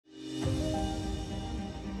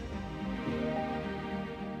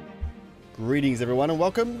Greetings everyone and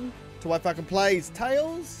welcome to WhiteFalcon Plays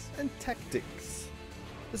Tales and Tactics.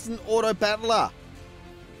 This is an Autobattler.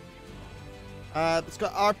 It's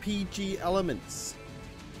got RPG elements.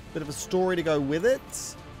 Bit of a story to go with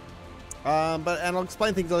it. And I'll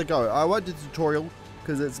explain things as I go. I won't do the tutorial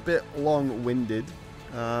because it's a bit long-winded.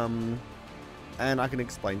 And I can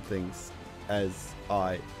explain things as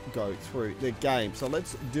I go through the game. So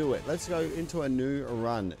let's do it. Let's go into a new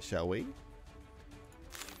run, shall we?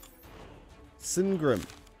 Singrim,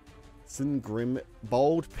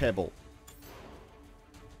 Bold Pebble.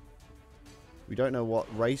 We don't know what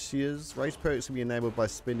race she is. Race perks can be enabled by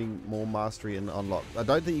spending more mastery and unlock. I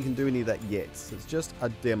don't think you can do any of that yet. So it's just a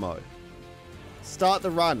demo. Start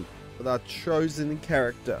the run with our chosen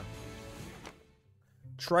character.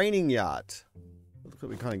 Training yard. Look,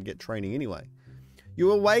 we kind of get training anyway.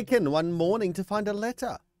 You awaken one morning to find a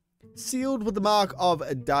letter sealed with the mark of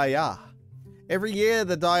Daya. Every year,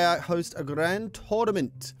 the Daya host a grand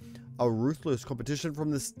tournament, a ruthless competition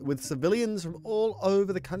with civilians from all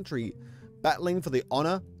over the country, battling for the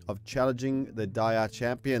honor of challenging the Daya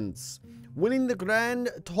champions. Winning the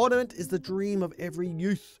grand tournament is the dream of every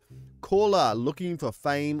youth caller looking for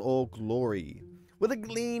fame or glory. With a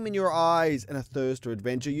gleam in your eyes and a thirst for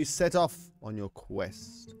adventure, you set off on your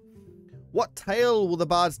quest. What tale will the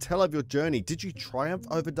bards tell of your journey? Did you triumph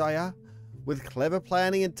over Daya with clever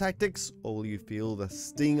planning and tactics, or will you feel the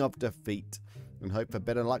sting of defeat and hope for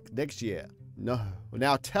better luck next year? No.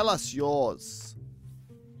 Now tell us yours.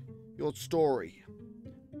 Your story.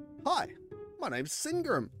 Hi, my name's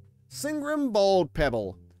Singrim. Singrim Bold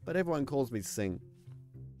Pebble, but everyone calls me Sing.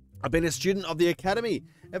 I've been a student of the academy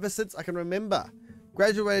ever since I can remember.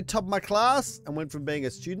 Graduated top of my class and went from being a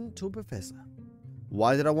student to a professor.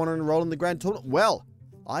 Why did I want to enroll in the grand tournament? Well,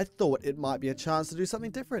 I thought it might be a chance to do something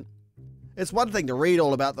different. It's one thing to read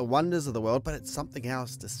all about the wonders of the world, but it's something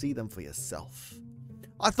else to see them for yourself.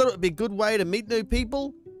 I thought it would be a good way to meet new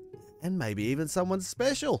people, and maybe even someone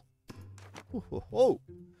special. Oh,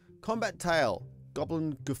 combat tale,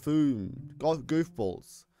 goblin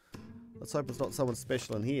goofballs. Let's hope it's not someone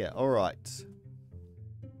special in here. All right.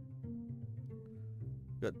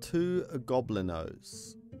 We've got two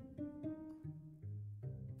goblinos.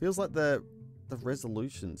 Feels like the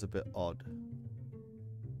resolution's a bit odd.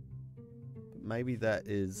 Maybe that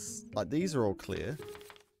is, like, these are all clear.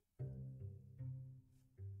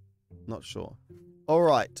 Not sure. All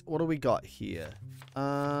right, what do we got here?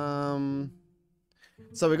 So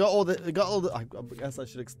we got all the. I guess I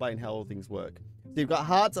should explain how all things work. So you've got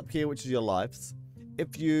hearts up here, which is your lives.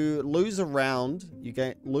 If you lose a round, you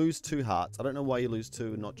lose 2 hearts. I don't know why you lose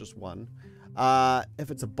 2 and not just 1.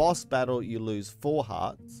 If it's a boss battle, you lose 4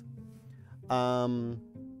 hearts.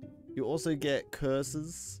 You also get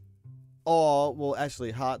curses. Or, well,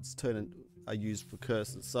 actually, hearts are used for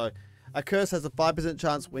curses. So, a curse has a 5%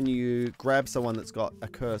 chance when you grab someone that's got a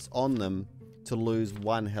curse on them to lose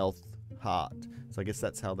 1 health heart. So, I guess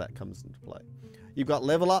that's how that comes into play. You've got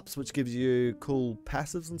level ups, which gives you cool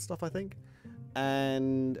passives and stuff, I think.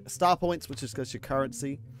 And star points, which is just your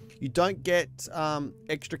currency. You don't get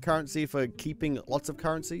extra currency for keeping lots of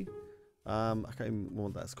currency. I can't even remember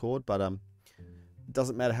what that's called, but it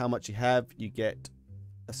doesn't matter how much you have, you get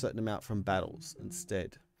a certain amount from battles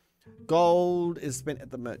instead. Gold is spent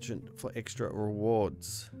at the merchant for extra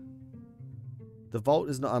rewards. The vault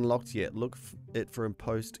is not unlocked yet. Look it for in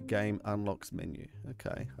post-game unlocks menu.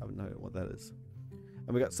 Okay, I don't know what that is.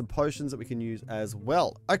 And we got some potions that we can use as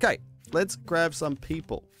well. Okay, let's grab some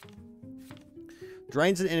people.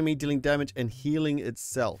 Drains an enemy, dealing damage and healing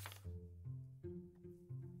itself.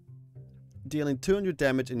 Dealing 200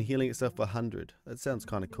 damage and healing itself for 100. That sounds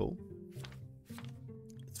kind of cool.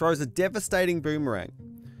 Throws a devastating boomerang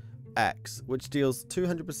axe, which deals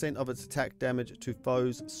 200% of its attack damage to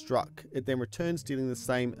foes struck. It then returns, dealing the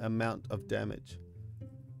same amount of damage.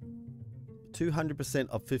 200%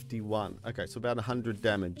 of 51. Okay, so about 100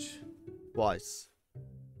 damage twice.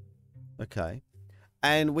 Okay.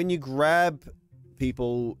 And when you grab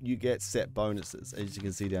people, you get set bonuses, as you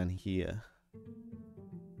can see down here.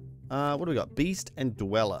 What do we got? Beast and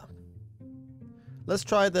Dweller. Let's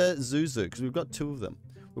try the Zuzu, because we've got 2 of them.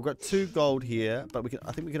 We've got 2 gold here, but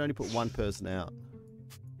I think we can only put 1 person out.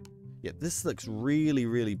 Yeah, this looks really,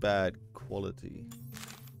 really bad quality.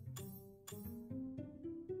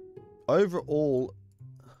 Overall,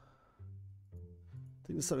 I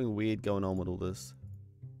think there's something weird going on with all this.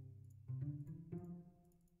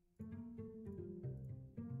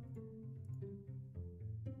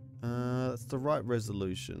 That's the right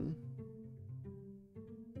resolution.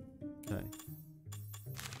 Okay.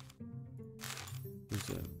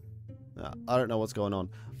 I don't know what's going on.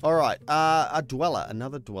 All right, a dweller,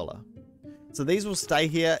 another dweller. So these will stay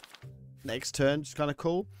here next turn, which is kind of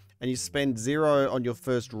cool. And you spend 0 on your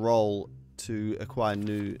first roll to acquire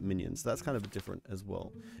new minions. That's kind of different as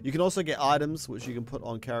well. You can also get items, which you can put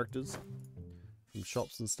on characters from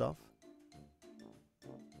shops and stuff.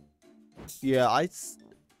 Yeah, I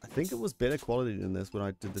think it was better quality than this when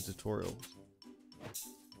I did the tutorial.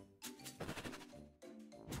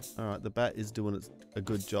 Alright, the bat is doing a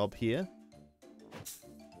good job here.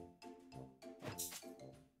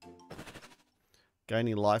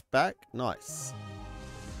 Gaining life back. Nice.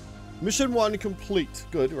 Mission 1 complete.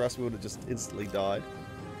 Good, or else we would have just instantly died.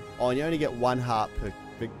 Oh, and you only get 1 heart per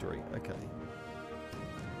victory. Okay.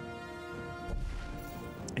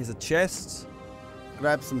 Here's a chest.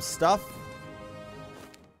 Grab some stuff.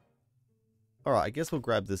 Alright, I guess we'll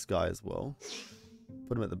grab this guy as well.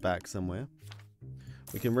 Put him at the back somewhere.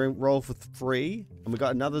 We can roll for 3. And we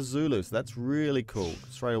got another Zulu, so that's really cool.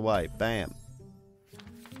 Straight away. Bam.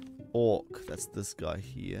 Orc. That's this guy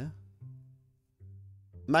here.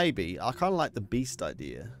 Maybe. I kind of like the beast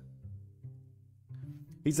idea.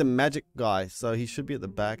 He's a magic guy, so he should be at the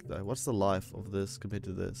back, though. What's the life of this compared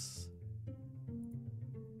to this?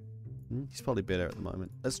 He's probably better at the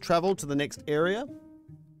moment. Let's travel to the next area.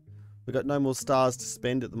 We've got no more stars to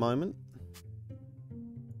spend at the moment.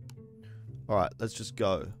 Alright, let's just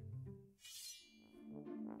go.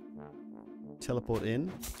 Teleport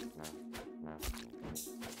in.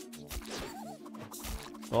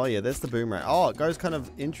 Oh yeah, there's the boomerang. Oh, it goes kind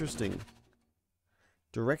of interesting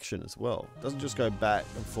direction as well. Doesn't just go back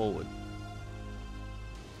and forward.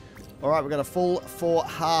 Alright, we've got a full 4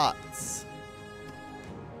 hearts.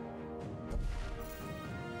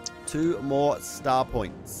 2 more star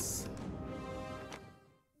points.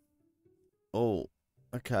 Oh,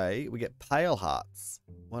 okay. We get pale hearts.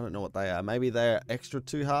 I don't know what they are. Maybe they're extra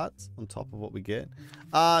 2 hearts on top of what we get.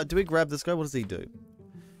 Do we grab this guy? What does he do?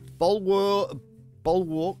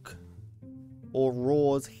 Bulwark or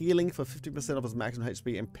roars, healing for 50% of his maximum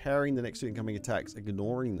HP and parrying the next 2 incoming attacks,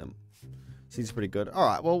 ignoring them. Seems pretty good.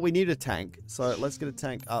 Alright, well, we need a tank. So let's get a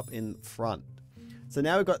tank up in front. So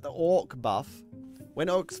now we've got the orc buff. When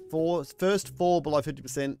orcs first fall below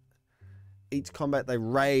 50%, each combat they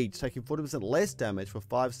rage, taking 40% less damage for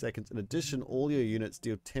 5 seconds. In addition, all your units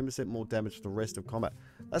deal 10% more damage for the rest of combat.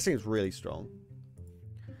 That seems really strong.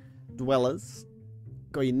 Dwellers.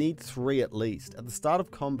 God, you need 3 at least. At the start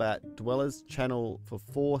of combat, Dwellers channel for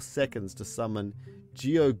 4 seconds to summon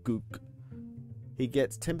Geogook. He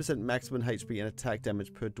gets 10% maximum HP and attack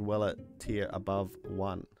damage per Dweller tier above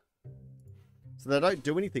 1. So they don't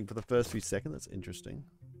do anything for the first few seconds. That's interesting.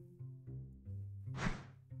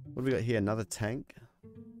 What do we got here? Another tank.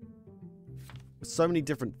 There's so many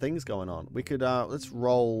different things going on. We could, let's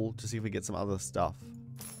roll to see if we get some other stuff.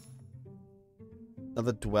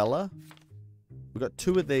 Another Dweller. We've got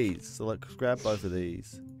 2 of these, so let's grab both of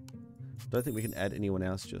these. Don't think we can add anyone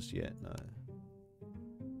else just yet, no.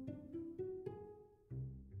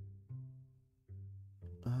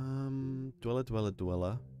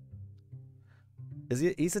 Dweller.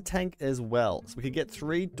 He's a tank as well, so we could get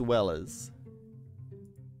 3 Dwellers.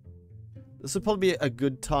 This would probably be a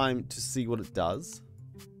good time to see what it does.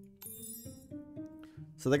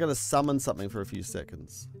 So they're going to summon something for a few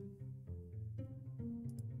seconds.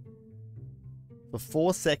 For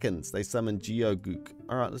 4 seconds, they summon Geogook.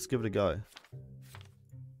 Alright, let's give it a go.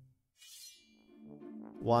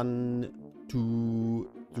 1, 2,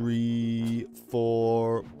 3,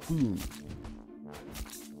 4, boom.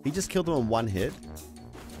 He just killed them in 1 hit.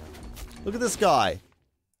 Look at this guy.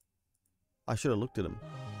 I should have looked at him.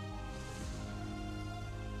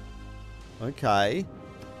 Okay.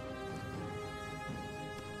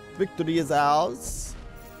 Victory is ours.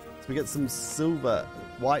 So we get some silver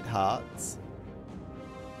white hearts.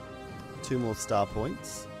 2 more star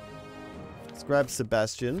points. Let's grab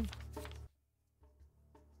Sebastian.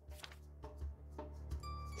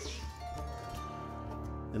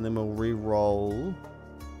 And then we'll re-roll.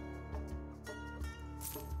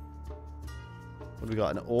 What do we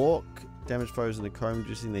got? An orc. Damage foes in the cone,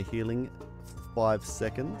 reducing their healing for 5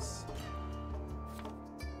 seconds.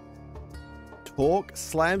 Torque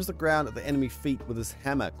slams the ground at the enemy feet with his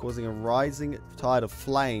hammer, causing a rising tide of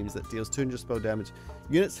flames that deals 200 spell damage.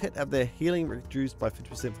 Units hit have their healing reduced by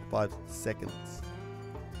 50% for 5 seconds.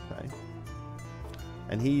 Okay.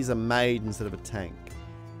 And he's a mage instead of a tank.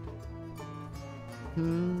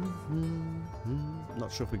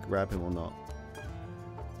 Not sure if we grab him or not.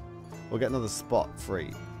 We'll get another spot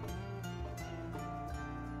free.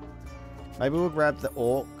 Maybe we'll grab the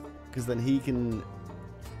orc, because then he can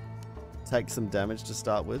take some damage to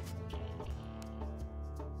start with.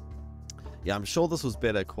 Yeah, I'm sure this was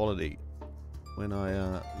better quality. when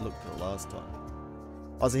I looked at it last time.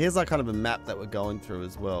 Oh, so here's like kind of a map that we're going through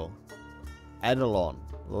as well. Adalon,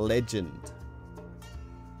 Legend.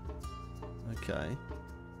 Okay.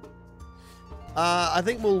 I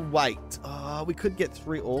think we'll wait. We could get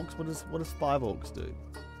 3 orcs. What does 5 orcs do?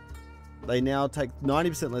 They now take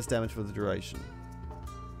 90% less damage for the duration.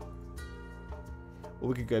 Or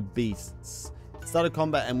we could go beasts. Start a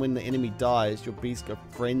combat, and when the enemy dies, your beast go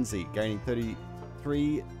frenzy, gaining 30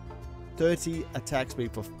 attack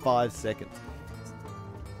speed for 5 seconds.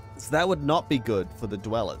 So that would not be good for the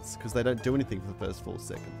dwellers, because they don't do anything for the first 4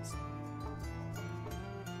 seconds.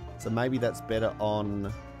 So maybe that's better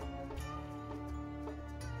on...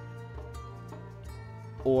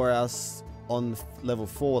 Or else on level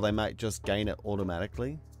 4, they might just gain it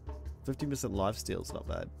automatically. 50% lifesteal's not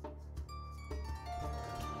bad.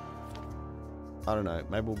 I don't know.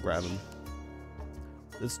 Maybe we'll grab him.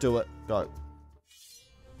 Let's do it. Go.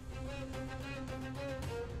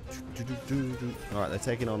 Alright, they're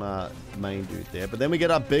taking on our main dude there. But then we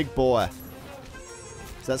get our big boy.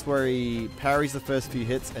 So that's where he parries the first few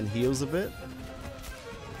hits and heals a bit.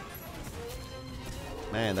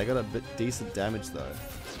 Man, they got a bit decent damage though.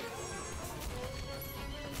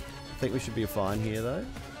 I think we should be fine here though.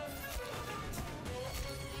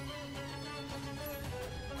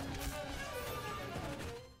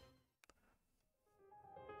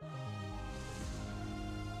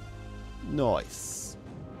 Nice.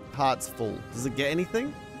 Heart's full. Does it get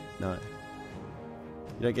anything? No. You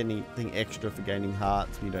don't get anything extra for gaining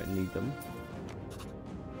hearts when you don't need them.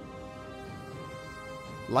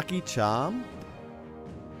 Lucky Charm?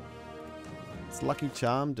 What's Lucky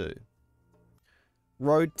Charm do?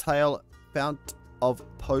 Road Tail Fount of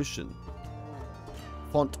Potion.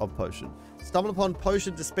 Font of Potion. Stumble upon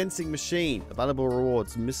Potion Dispensing Machine. Available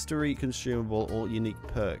rewards. Mystery Consumable or Unique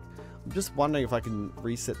Perk. I'm just wondering if I can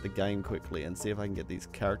reset the game quickly and see if I can get these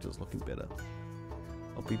characters looking better.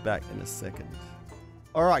 I'll be back in a second.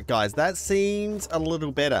 Alright guys, that seems a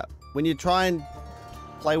little better. When you try and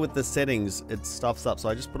play with the settings, it stuffs up. So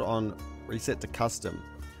I just put it on reset to custom.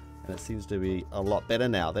 And it seems to be a lot better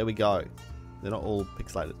now. There we go. They're not all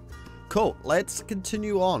pixelated. Cool, let's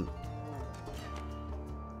continue on.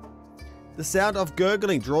 The sound of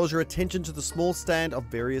gurgling draws your attention to the small stand of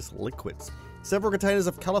various liquids. Several containers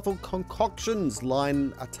of colourful concoctions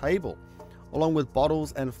line a table, along with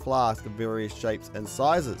bottles and flasks of various shapes and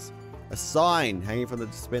sizes. A sign hanging from the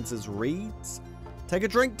dispensers reads, "Take a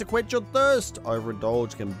drink to quench your thirst.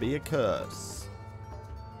 Overindulge can be a curse."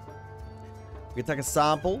 We can take a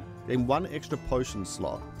sample, gain 1 extra potion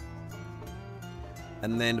slot.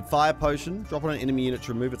 And then Fire Potion, drop on an enemy unit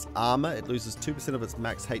to remove its armor. It loses 2% of its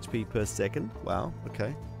max HP per second. Wow,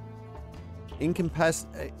 okay.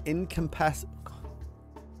 Incapacitation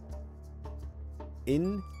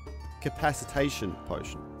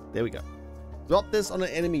Potion. There we go. Drop this on an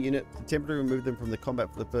enemy unit to temporarily remove them from the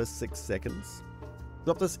combat for the first 6 seconds.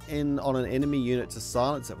 Drop this on an enemy unit to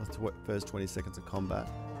silence it for the first 20 seconds of combat.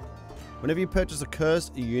 Whenever you purchase a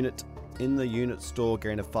cursed unit in the unit store,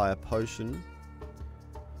 gain a Fire Potion.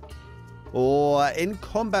 Or in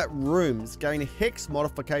combat rooms, gain a Hex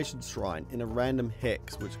modification shrine in a random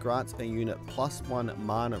Hex, which grants a unit +1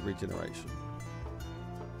 mana regeneration.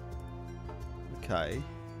 Okay.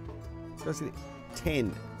 Let's go see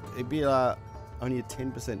 10. It'd be only a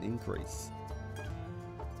 10% increase.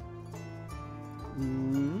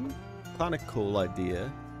 Kind of cool idea.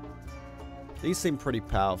 These seem pretty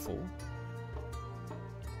powerful.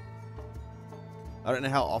 I don't know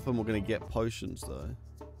how often we're going to get potions though.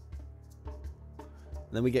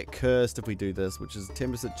 And then we get cursed if we do this, which is a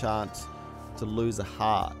 10% chance to lose a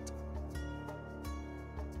heart.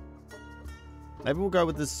 Maybe we'll go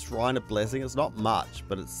with this Shrine of Blessing. It's not much,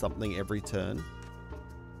 but it's something every turn.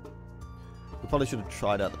 We probably should have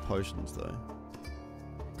tried out the potions though.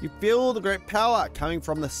 You feel the great power coming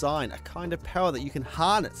from the sign, a kind of power that you can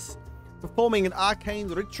harness. Performing an arcane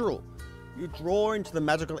ritual, you draw into the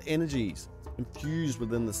magical energies infused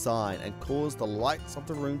within the sign and cause the lights of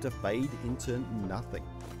the room to fade into nothing.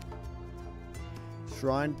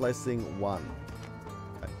 Shrine Blessing 1.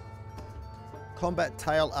 Okay. Combat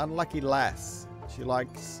Tail Unlucky Lass. She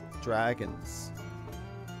likes dragons.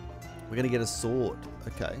 We're going to get a sword.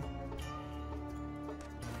 Okay.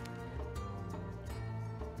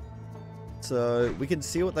 So we can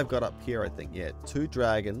see what they've got up here, I think. Yeah, 2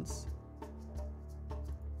 dragons.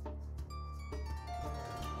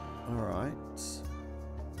 Alright. So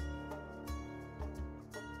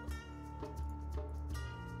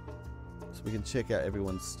we can check out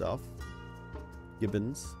everyone's stuff.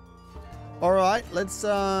 Gibbons. Alright, let's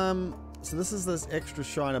so this is this extra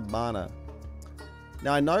Shrine of Mana.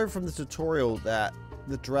 Now, I know from the tutorial that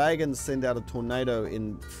the dragons send out a tornado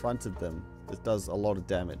in front of them that does a lot of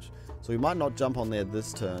damage. So we might not jump on there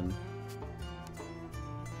this turn.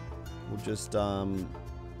 We'll just, we don't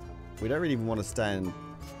really even want to stand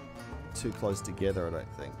too close together, I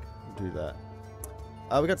don't think. We'll do that.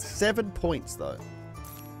 We got 7 points, though.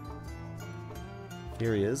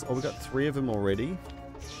 Here he is. Oh, we got 3 of them already.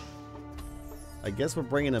 I guess we're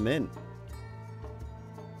bringing them in.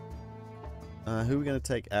 Who are we going to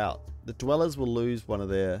take out? The dwellers will lose one of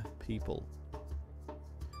their people.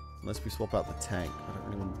 Unless we swap out the tank. I don't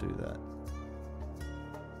really want to do that.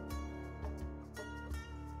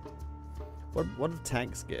 What do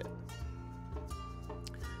tanks get?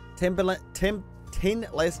 10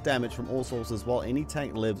 less damage from all sources while any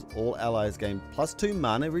tank lives. All allies gain +2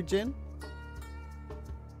 mana regen?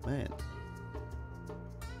 Man.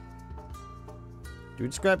 Do we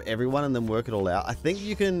just grab everyone and then work it all out? I think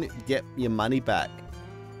you can get your money back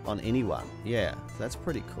on anyone. Yeah, that's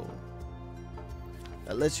pretty cool.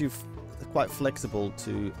 That lets you quite flexible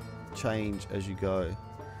to change as you go.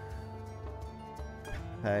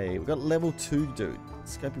 Hey, we got level 2 dude.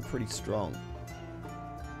 It's gonna be pretty strong.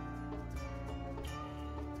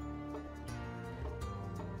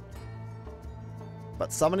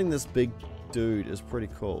 But summoning this big dude is pretty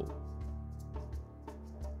cool.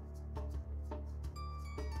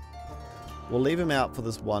 We'll leave him out for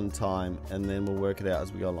this one time, and then we'll work it out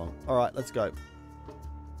as we go along. Alright, let's go.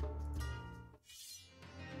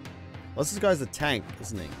 Well, this guy's a tank,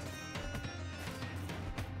 isn't he?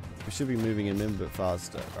 We should be moving him in a bit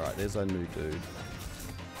faster. Alright, there's our new dude.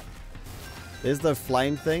 There's the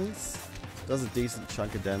flame things. Does a decent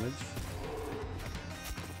chunk of damage.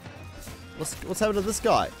 What's happened to this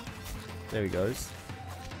guy? There he goes.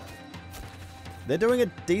 They're doing a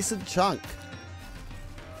decent chunk.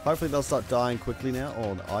 Hopefully they'll start dying quickly now.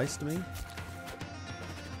 Oh, the ice to me.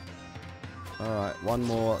 Alright, one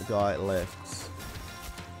more guy left.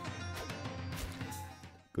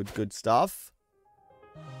 Good stuff.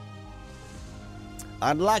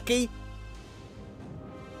 Unlucky.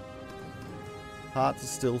 Hearts are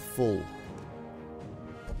still full.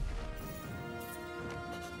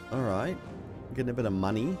 Alright. Getting a bit of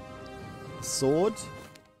money. A sword. So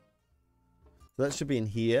that should be in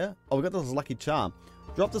here. Oh, we got this lucky charm.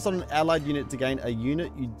 Drop this on an allied unit to gain a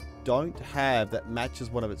unit you don't have that matches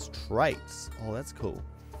one of its traits. Oh, that's cool.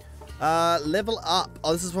 Level up.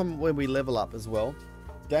 Oh, this is from when we level up as well.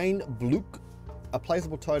 Gain Bluk, a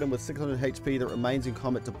placeable totem with 600 HP that remains in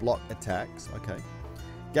combat to block attacks. Okay.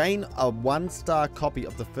 Gain a 1-star copy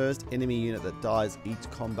of the first enemy unit that dies each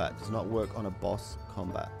combat. Does not work on a boss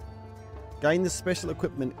combat. Gain the special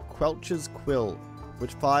equipment Quelcher's Quill,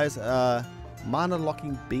 which fires a mana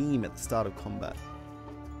locking beam at the start of combat.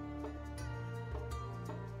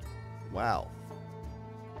 Wow.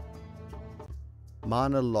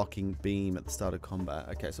 Mana locking beam at the start of combat.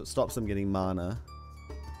 Okay, so it stops them getting mana.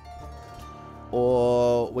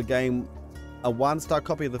 Or we gain a 1-star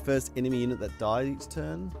copy of the first enemy unit that dies each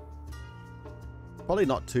turn. Probably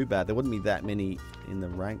not too bad. There wouldn't be that many in the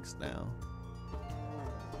ranks now.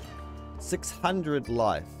 600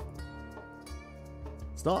 life.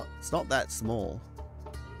 It's not that small.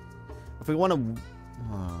 If we want to...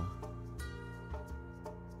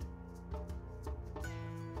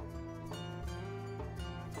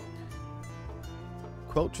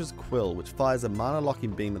 Quelcher's Quill, which fires a mana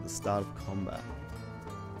locking beam at the start of combat.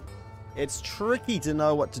 It's tricky to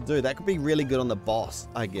know what to do. That could be really good on the boss,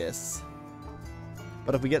 I guess.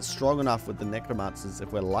 But if we get strong enough with the necromancers,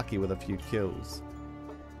 if we're lucky with a few kills.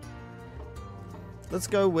 Let's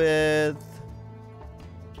go with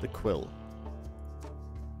the Quill.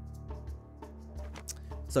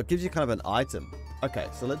 So it gives you kind of an item. Okay,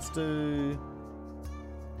 so let's do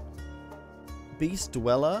Beast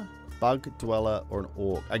Dweller, Bug Dweller, or an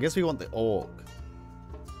Orc. I guess we want the Orc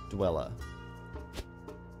Dweller.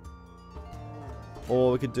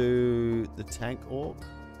 Or we could do the Tank Orc.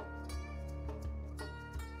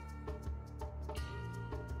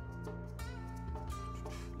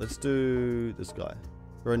 Let's do this guy.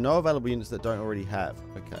 There are no available units that don't already have.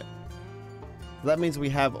 Okay. So that means we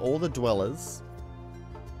have all the Dwellers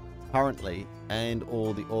currently and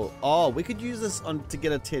all the... Oh, we could use this on to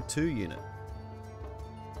get a tier 2 unit.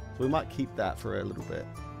 So we might keep that for a little bit.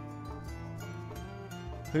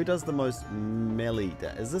 Who does the most melee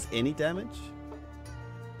damage? Is this any damage?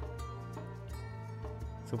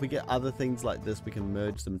 So if we get other things like this, we can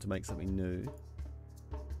merge them to make something new.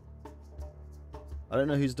 I don't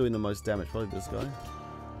know who's doing the most damage. Probably this guy.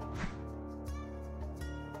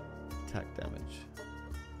 Attack damage.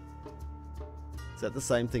 Is that the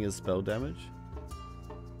same thing as spell damage?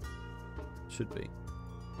 Should be.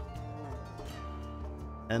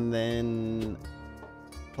 And then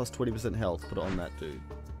plus 20% health. Put it on that dude.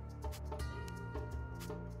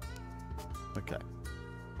 Okay.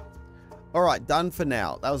 Alright, done for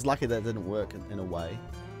now. That was lucky that didn't work in a way.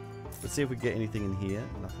 Let's see if we get anything in here.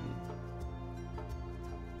 Nothing.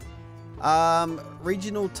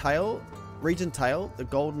 Region Tail, the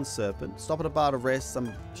Golden Serpent. Stop at a bar to rest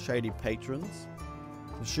some shady patrons.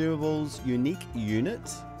 Consumables, unique unit.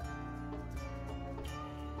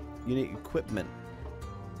 Unique equipment.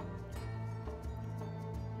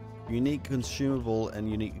 Unique consumable and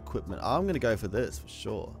unique equipment. I'm going to go for this for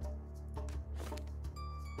sure.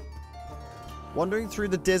 Wandering through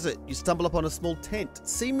the desert, you stumble upon a small tent,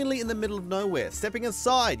 seemingly in the middle of nowhere. Stepping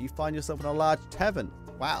inside, you find yourself in a large tavern.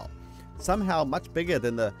 Wow. Somehow much bigger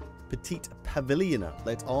than the petite pavilion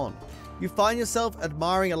let on. You find yourself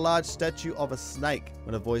admiring a large statue of a snake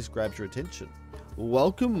when a voice grabs your attention.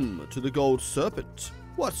 Welcome to the Gold Serpent.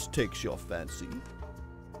 What takes your fancy?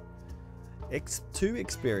 2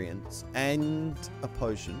 experience and a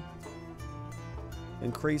potion.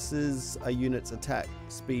 Increases a unit's attack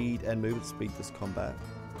speed and movement speed this combat.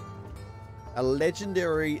 A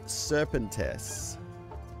legendary serpentess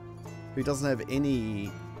who doesn't have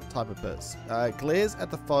any type of purse. Glares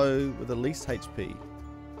at the foe with the least HP.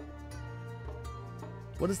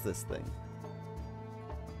 What is this thing?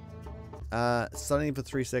 Stunning for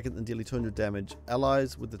 3 seconds and dealing 200 damage.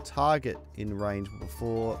 Allies with the target in range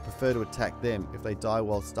prefer to attack them. If they die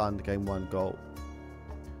while stunned, gain 1 gold.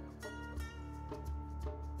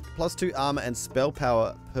 Plus 2 armor and spell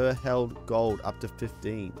power per held gold up to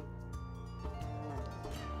 15.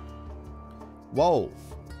 Whoa.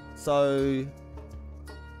 So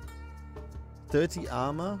 30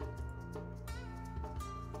 armor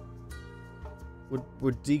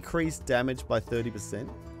would decrease damage by 30%.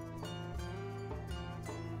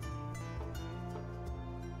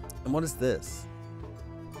 And what is this?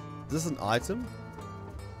 Is this an item?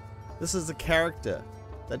 This is a character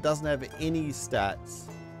that doesn't have any stats.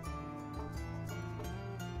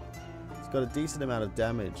 Got a decent amount of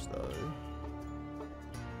damage though.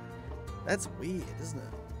 That's weird, isn't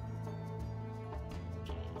it?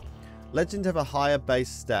 Legends have a higher base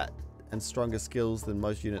stat and stronger skills than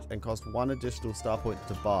most units and cost 1 additional star point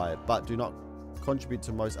to buy, but do not contribute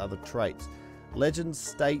to most other traits.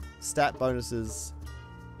 Legends stat bonuses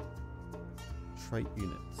trait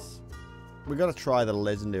units. We gotta try the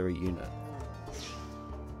legendary unit.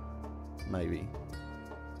 Maybe.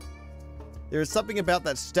 There is something about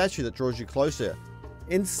that statue that draws you closer.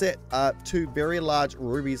 Inset are 2 very large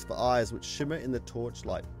rubies for eyes which shimmer in the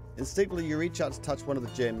torchlight. Instinctively, you reach out to touch one of the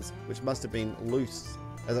gems, which must have been loose,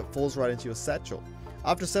 as it falls right into your satchel.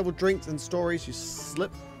 After several drinks and stories, you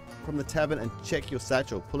slip from the tavern and check your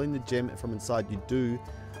satchel. Pulling the gem from inside, you do.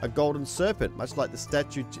 A golden serpent, much like the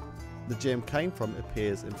statue the gem came from,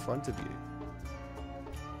 appears in front of you.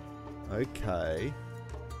 Okay.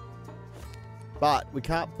 But we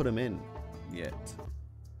can't put him in yet.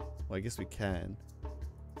 Well, I guess we can.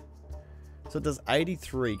 So it does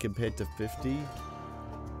 83 compared to 50.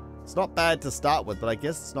 It's not bad to start with, but I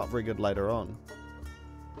guess it's not very good later on.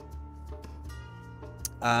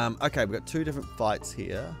 Okay, we've got 2 different fights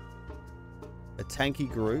here. A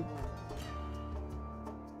tanky group.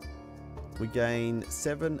 We gain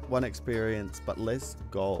 1 experience, but less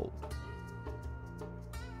gold.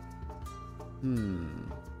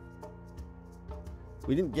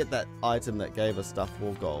 We didn't get that item that gave us stuff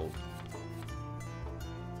for gold.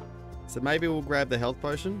 So maybe we'll grab the health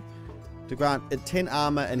potion to grant 10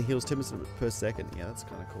 armor and heals 10% per second. Yeah, that's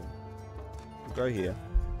kind of cool. We'll go here.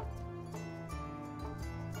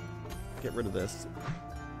 Get rid of this.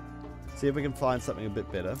 See if we can find something a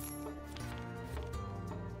bit better.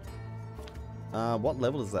 What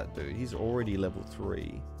level is that dude? He's already level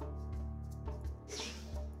 3.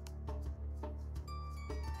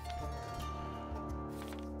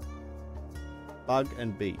 Bug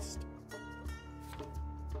and Beast.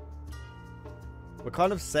 We're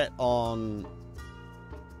kind of set on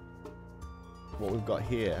what we've got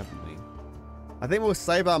here, haven't we? I think we'll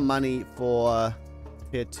save our money for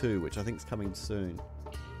tier 2, which I think is coming soon.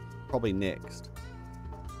 Probably next.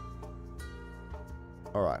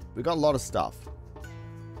 Alright, we've got a lot of stuff.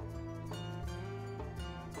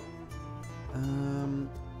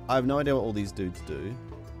 I have no idea what all these dudes do.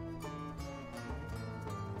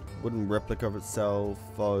 Wooden replica of itself,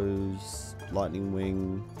 foes, lightning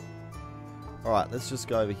wing. Alright, let's just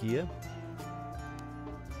go over here.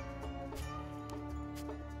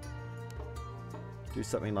 Do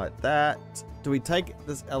something like that. Do we take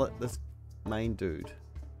this main dude?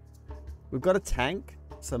 We've got a tank,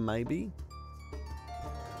 so maybe.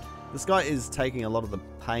 This guy is taking a lot of the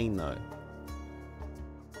pain though.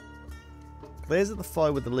 Glares at the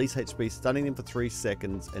foe with the least HP, stunning them for 3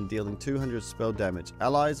 seconds and dealing 200 spell damage.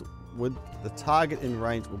 Allies with the target in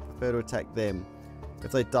range will prefer to attack them.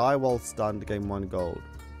 If they die while stunned, gain 1 gold.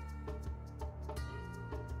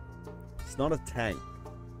 It's not a tank.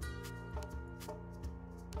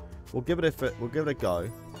 We'll give it a go.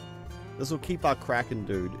 This will keep our Kraken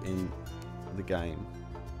dude in the game.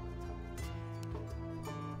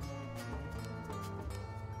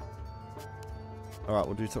 Alright,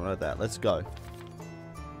 we'll do something like that. Let's go.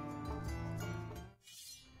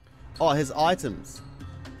 Oh, his items.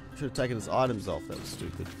 Should have taken his items off. That was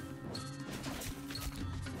stupid.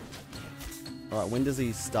 Alright, when does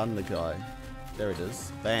he stun the guy? There it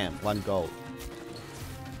is. Bam, 1 gold.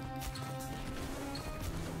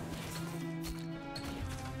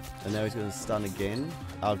 And now he's going to stun again.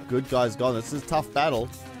 Our good guy's gone. This is a tough battle.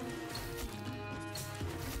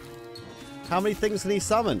 How many things can he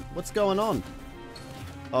summon? What's going on?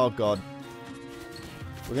 Oh god.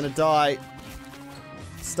 We're going to die.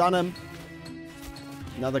 Stun him.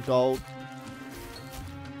 Another gold.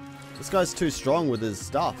 This guy's too strong with his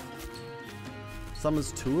stuff.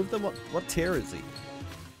 Summons 2 of them? What tier is he?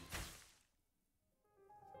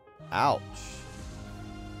 Ouch.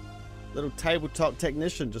 Little tabletop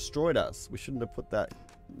technician destroyed us. We shouldn't have put that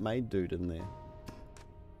maid dude in there.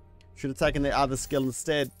 Should have taken the other skill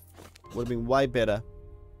instead. Would have been way better.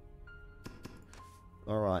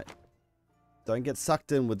 Alright. Don't get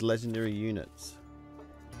sucked in with legendary units.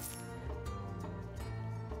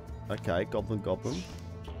 Okay, goblin.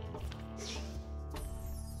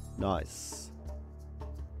 Nice.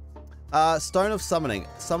 Stone of Summoning.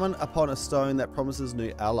 Summon upon a stone that promises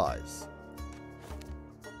new allies.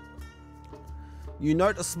 You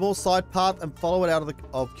note a small side path and follow it out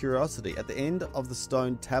of curiosity. At the end of the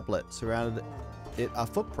stone tablet surrounded it are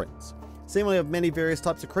footprints, seemingly of many various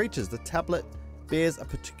types of creatures. The tablet bears a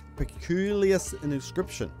peculiar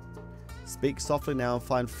inscription. Speak softly now and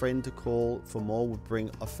find friend to call, for more would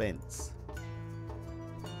bring offense.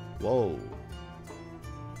 Whoa.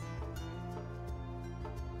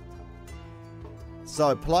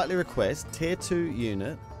 So, politely request, tier 2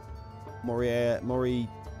 unit,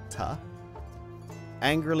 Morita,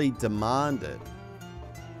 angrily demanded.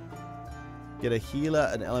 Get a healer,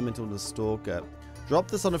 an elemental, and a stalker. Drop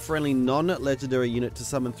this on a friendly non-legendary unit to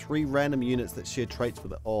summon 3 random units that share traits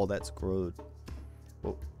with it. Oh, that's good.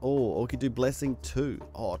 Oh, or we could do blessing 2.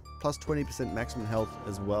 Oh, plus 20% maximum health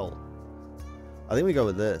as well. I think we go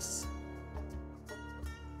with this.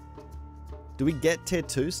 Do we get tier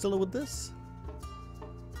 2 still with this?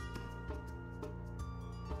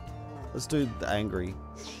 Let's do the angry.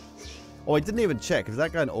 Oh, I didn't even check. Is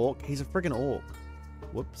that guy an orc? He's a freaking orc.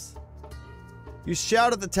 Whoops. You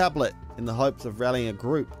shout at the tablet in the hopes of rallying a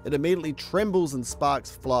group. It immediately trembles and sparks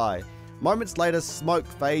fly. Moments later, smoke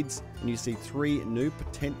fades and you see 3 new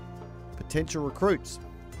potential recruits.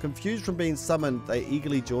 Confused from being summoned, they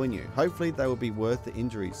eagerly join you. Hopefully, they will be worth the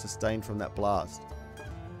injuries sustained from that blast.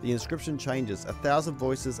 The inscription changes. 1,000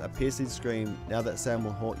 voices, a piercing scream. Now that sound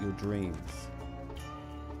will haunt your dreams.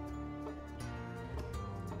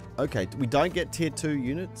 Okay, we don't get tier 2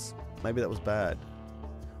 units. Maybe that was bad.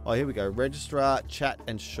 Oh, here we go. Registrar, chat,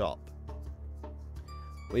 and shop.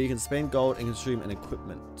 Where you can spend gold and consume an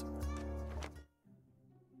equipment.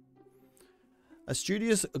 A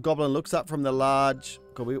studious goblin looks up from the large...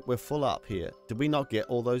 God, we're full up here. Did we not get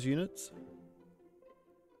all those units?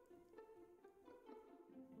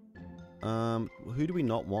 Who do we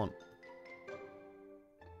not want?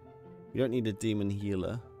 We don't need a demon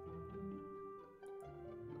healer.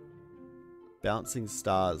 Bouncing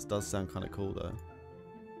stars does sound kind of cool though.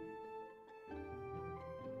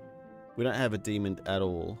 We don't have a demon at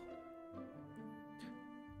all.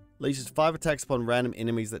 Leashes 5 attacks upon random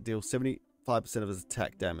enemies that deal 75% of his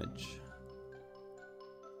attack damage.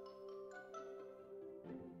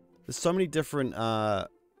 There's so many different,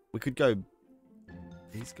 we could go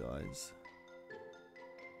these guys.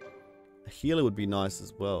 A healer would be nice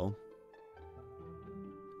as well.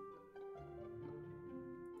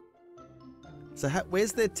 So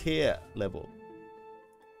where's their tier level?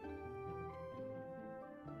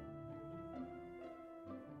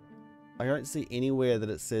 I don't see anywhere that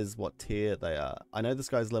it says what tier they are. I know this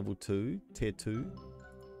guy's level 2, tier 2.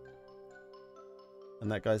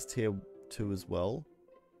 And that guy's tier 2 as well.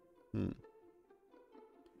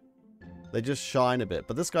 They just shine a bit,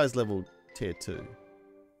 but this guy's level tier 2.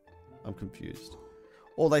 I'm confused.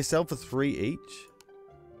 Or they sell for 3 each.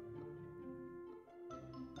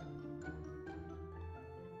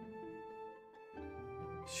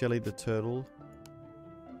 Shelly the turtle.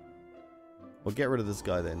 We'll get rid of this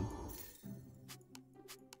guy then.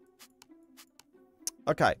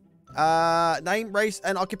 Okay. Name, race,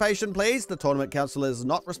 and occupation, please. The tournament counselor is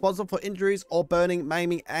not responsible for injuries or burning,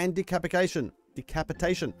 maiming, and decapitation,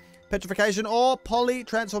 petrification, or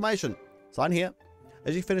polytransformation. Sign here.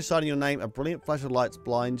 As you finish signing your name, a brilliant flash of lights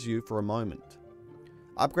blinds you for a moment.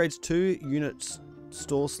 Upgrades 2 units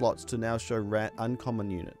store slots to now show uncommon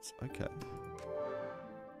units. Okay.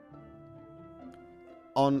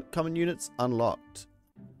 Uncommon units unlocked.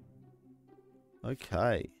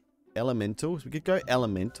 Okay. Elementals. We could go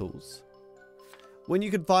elementals. When you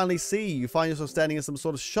can finally see, you find yourself standing in some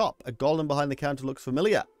sort of shop. A golem behind the counter looks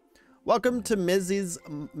familiar. Welcome to Mez's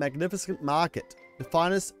magnificent market. The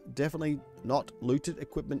finest, definitely not looted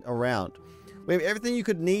equipment around. We have everything you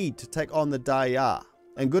could need to take on the Daya.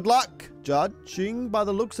 And good luck, judging by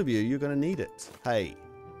the looks of you, you're going to need it. Hey.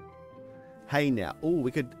 Hey now. Oh,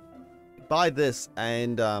 we could buy this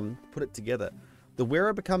and put it together. The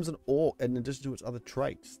wearer becomes an orc in addition to its other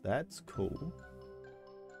traits. That's cool.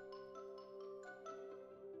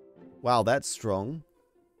 Wow, that's strong.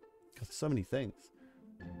 God, so many things.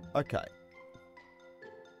 Okay.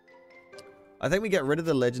 I think we get rid of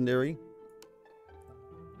the legendary.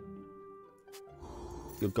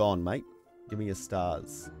 You're gone, mate. Give me your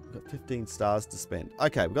stars. We've got 15 stars to spend.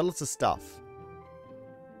 Okay, we've got lots of stuff.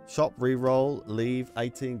 Shop, reroll, leave,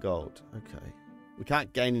 18 gold. Okay. We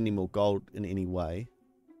can't gain any more gold in any way.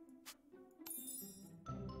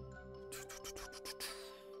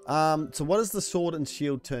 So what does the sword and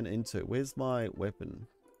shield turn into? Where's my weapon?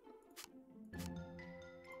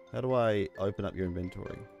 How do I open up your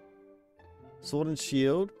inventory? Sword and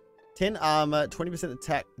shield. 10 armor, 20%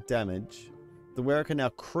 attack damage. The wearer can now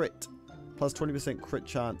crit. Plus 20% crit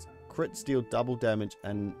chance. Crit deal double damage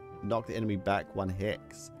and knock the enemy back 1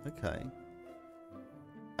 hex. Okay.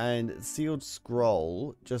 And sealed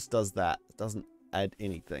scroll just does that. It doesn't add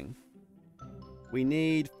anything. We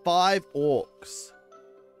need 5 orcs.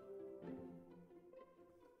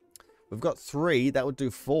 We've got 3. That would do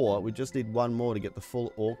 4. We just need 1 more to get the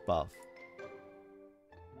full orc buff.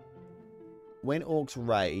 When orcs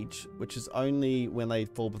rage, which is only when they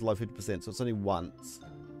fall below 50%, so it's only once.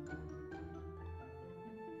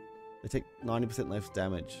 They take 90% less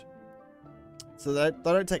damage. So they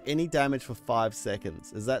don't take any damage for 5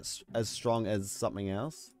 seconds. Is that as strong as something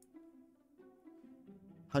else?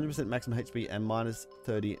 100% maximum HP and minus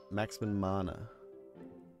 30 maximum mana.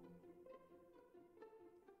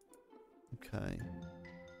 Okay.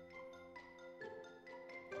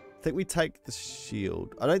 I think we take the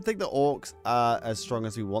shield. I don't think the orcs are as strong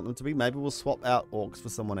as we want them to be. Maybe we'll swap out orcs for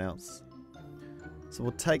someone else. So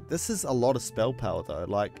we'll take... This is a lot of spell power though.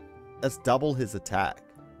 Like, that's double his attack.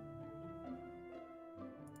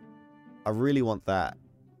 I really want that.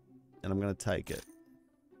 And I'm going to take it.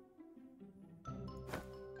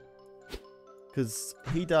 Because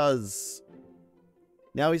he does...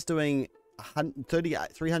 Now he's doing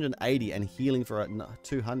 380 and healing for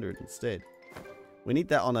 200 instead. We need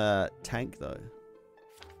that on a tank though.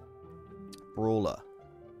 Brawler.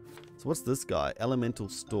 So what's this guy? Elemental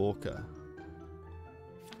Stalker.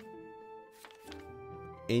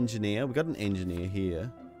 Engineer. We got an engineer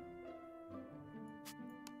here.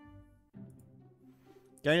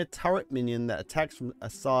 Gain a turret minion that attacks from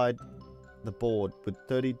aside the board with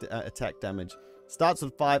 30 attack damage. Starts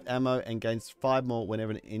with 5 ammo and gains 5 more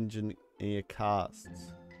whenever an engineer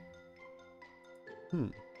casts.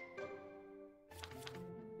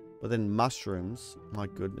 But then mushrooms. My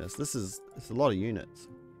goodness. It's a lot of units.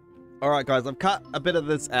 Alright guys, I've cut a bit of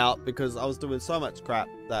this out because I was doing so much crap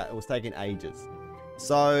that it was taking ages.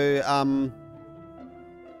 So,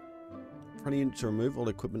 trying to remove all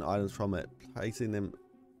equipment items from it, placing them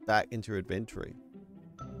back into your inventory.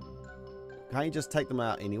 Can't you just take them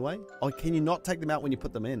out anyway? Oh, can you not take them out when you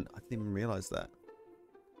put them in? I didn't even realize that.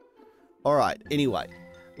 Alright, anyway.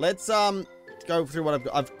 Let's go through what I've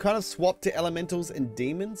got. I've kind of swapped to elementals and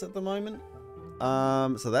demons at the moment.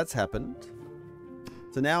 So that's happened.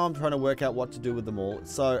 So now I'm trying to work out what to do with them all.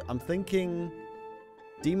 So I'm thinking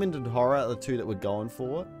demon and horror are the 2 that we're going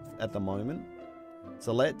for at the moment.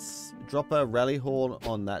 So let's drop a rally horn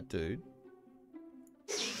on that dude.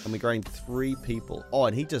 And we're going 3 people. Oh,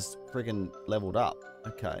 and he just friggin' leveled up.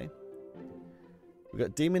 Okay. We've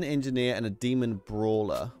got demon engineer and a demon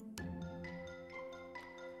brawler.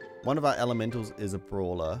 One of our elementals is a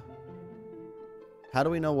brawler. How do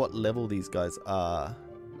we know what level these guys are?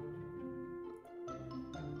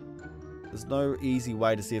 There's no easy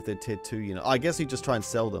way to see if they're tier 2 unit. I guess you just try and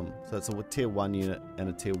sell them. So it's a tier 1 unit and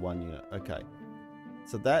a tier 1 unit. Okay.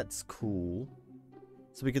 So that's cool.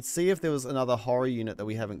 So we could see if there was another horror unit that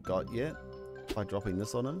we haven't got yet. By dropping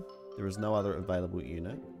this on them. There is no other available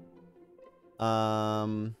unit.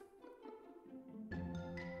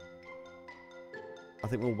 I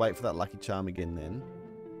think we'll wait for that lucky charm again then.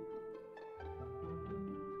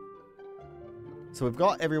 So we've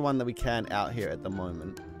got everyone that we can out here at the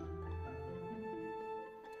moment.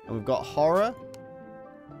 And we've got horror.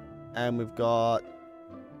 And we've got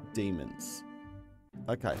demons.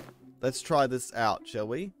 Okay. Let's try this out, shall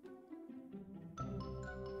we?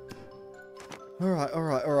 Alright,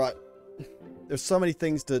 alright, alright. There's so many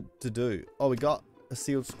things to do. Oh, we got a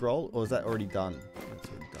sealed scroll? Or is that already done? That's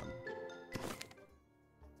already done.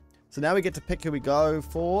 So now we get to pick who we go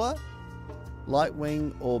for.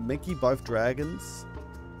 Lightwing or Mickey, both dragons.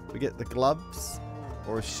 We get the gloves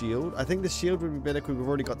or a shield. I think the shield would be better because we've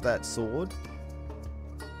already got that sword.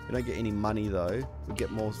 We don't get any money though. We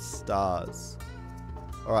get more stars.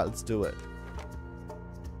 Alright, let's do it.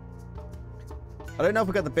 I don't know if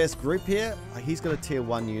we got the best group here. He's got a tier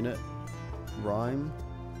 1 unit. Rhyme.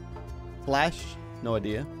 Flash. No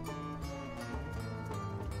idea.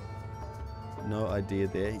 No idea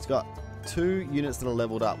there. He's got 2 units that are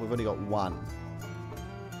leveled up. We've only got 1.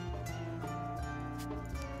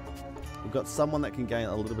 We've got someone that can gain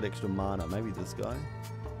a little bit extra mana. Maybe this guy.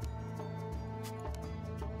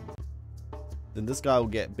 Then this guy will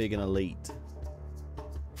get big and elite.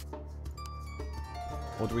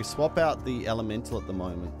 Or do we swap out the elemental at the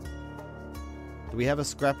moment? Do we have a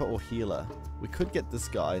scrapper or healer? We could get this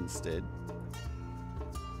guy instead.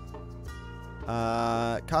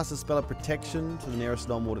 Cast a spell of protection to the nearest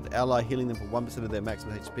non-warded ally, healing them for 1% of their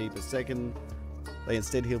maximum HP per second. They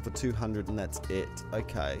instead heal for 200 and that's it.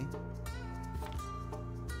 Okay.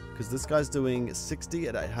 Because this guy's doing 60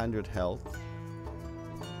 at 800 health.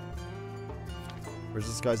 Whereas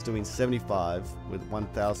this guy's doing 75 with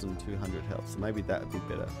 1,200 health. So maybe that would be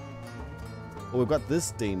better. Well, we've got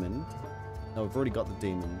this demon. No, we've already got the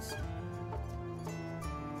demons.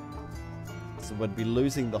 So we'd be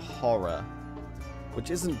losing the horror. Which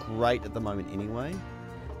isn't great at the moment anyway.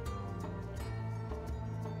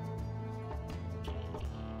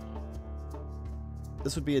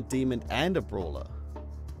 This would be a demon and a brawler.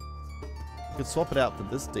 We could swap it out for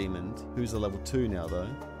this demon, who's a level 2 now though.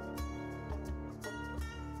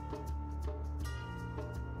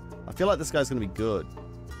 I feel like this guy's going to be good.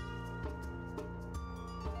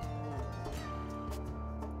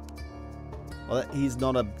 Well, he's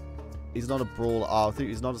not a brawler. Oh, I think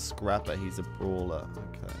he's not a scrapper. He's a brawler.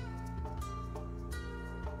 Okay.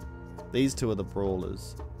 These two are the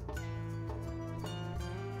brawlers.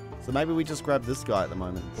 So maybe we just grab this guy at the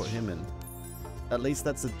moment and put him in. At least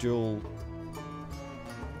that's a dual.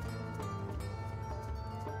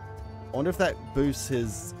 I wonder if that boosts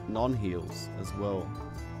his non-heals as well.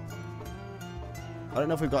 I don't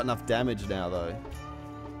know if we've got enough damage now, though.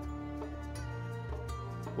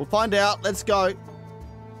 We'll find out. Let's go.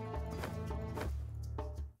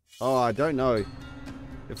 Oh, I don't know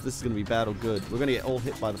if this is going to be bad or good. We're going to get all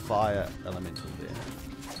hit by the fire elemental there.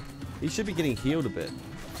 He should be getting healed a bit.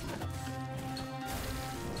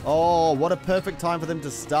 Oh, what a perfect time for them to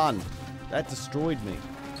stun. That destroyed me.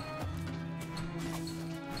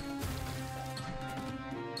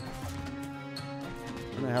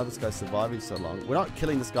 I don't know how this guy's surviving so long. We're not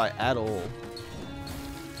killing this guy at all.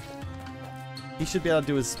 He should be able to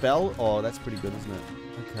do his spell. Oh, that's pretty good, isn't it?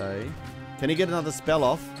 Okay. Can he get another spell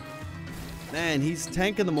off? Man, he's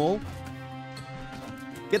tanking them all.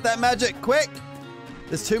 Get that magic, quick!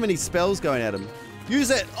 There's too many spells going at him. Use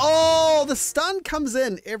it! Oh, the stun comes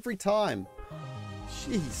in every time.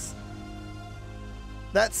 Jeez.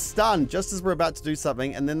 That stun just as we're about to do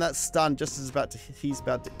something, and then that stun just as he's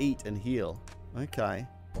about to eat and heal. Okay.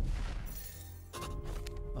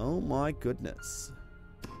 Oh my goodness.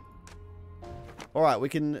 Alright, we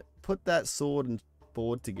can put that sword and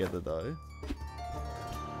board together though.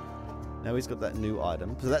 Now he's got that new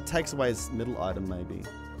item. So that takes away his middle item maybe.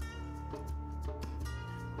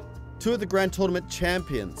 2 of the Grand Tournament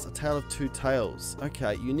Champions. A Tale of Two Tales.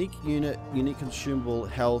 Okay, unique unit, unique consumable,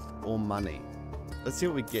 health, or money. Let's see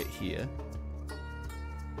what we get here.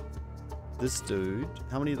 This dude.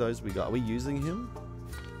 How many of those we got? Are we using him?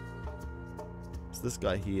 It's this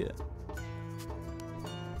guy here.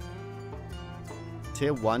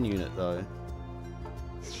 Tier 1 unit though.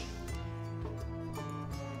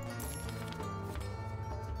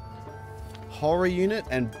 Horror unit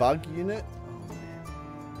and bug unit. Oh man.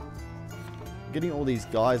 Getting all these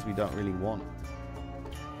guys we don't really want.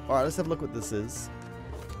 Alright, let's have a look what this is.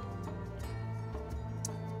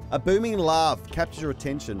 A booming laugh captures your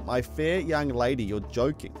attention. My fair young lady, you're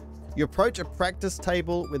joking. You approach a practice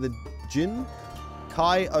table where the Jin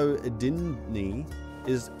Kai O'Dinny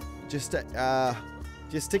is just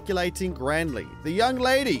gesticulating grandly. The young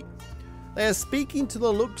lady, They are speaking to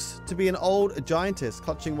the looks to be an old giantess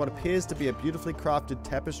clutching what appears to be a beautifully crafted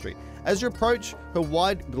tapestry. As you approach, her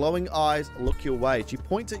wide glowing eyes look your way. She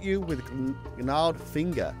points at you with a gnarled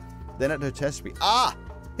finger, then at her tapestry. Ah!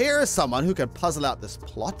 Here is someone who can puzzle out this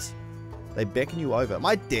plot. They beckon you over.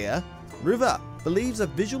 My dear, River believes a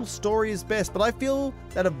visual story is best, but I feel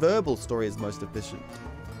that a verbal story is most efficient.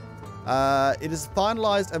 It is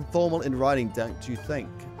finalized and formal in writing, don't you think?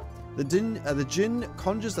 The djinn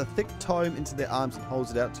conjures a thick tome into their arms and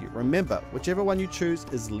holds it out to you. Remember, whichever one you choose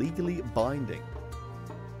is legally binding.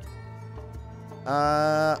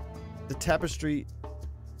 The tapestry.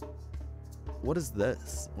 What is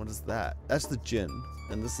this? What is that? That's the djinn.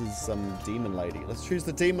 And this is some demon lady. Let's choose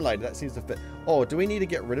the demon lady. That seems to fit. Oh, do we need to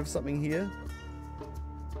get rid of something here?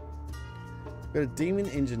 We've got a demon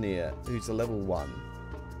engineer who's a level 1.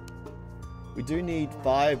 We do need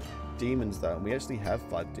 5 demons though, and we actually have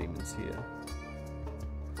 5 demons here.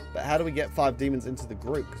 But how do we get 5 demons into the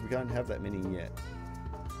group? Because we don't have that many yet.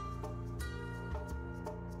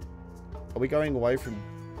 Are we going away from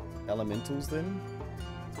elementals then?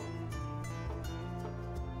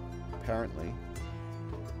 Apparently.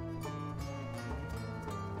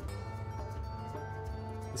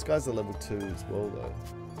 This guy's a level 2 as well though.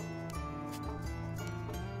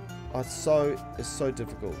 Oh, it's so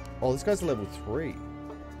difficult. Oh, this guy's a level 3.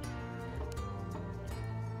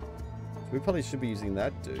 We probably should be using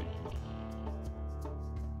that dude.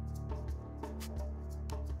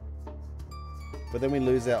 But then we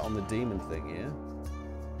lose out on the demon thing, yeah?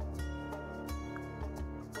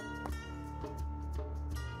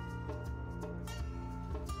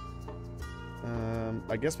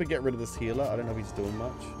 I guess we get rid of this healer. I don't know if he's doing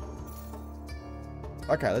much.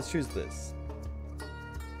 Okay, let's choose this.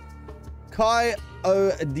 Kai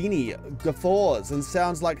Odini guffaws and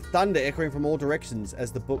sounds like thunder echoing from all directions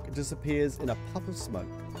as the book disappears in a puff of smoke.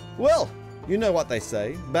 Well, you know what they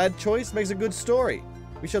say. Bad choice makes a good story.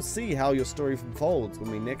 We shall see how your story unfolds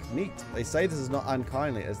when we next meet. They say this is not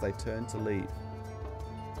unkindly as they turn to leave.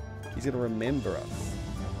 He's going to remember us.